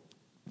takeaway.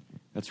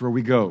 That's where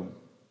we go.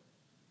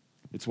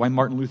 It's why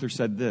Martin Luther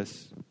said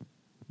this: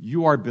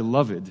 you are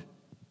beloved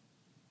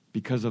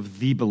because of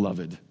the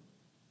beloved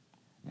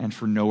and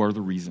for no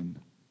other reason.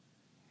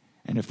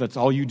 And if that's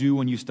all you do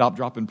when you stop,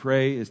 drop, and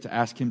pray is to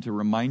ask him to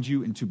remind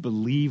you and to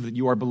believe that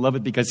you are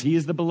beloved because he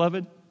is the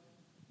beloved,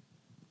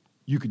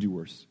 you could do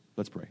worse.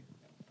 Let's pray.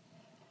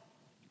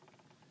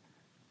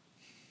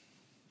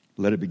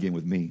 Let it begin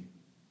with me.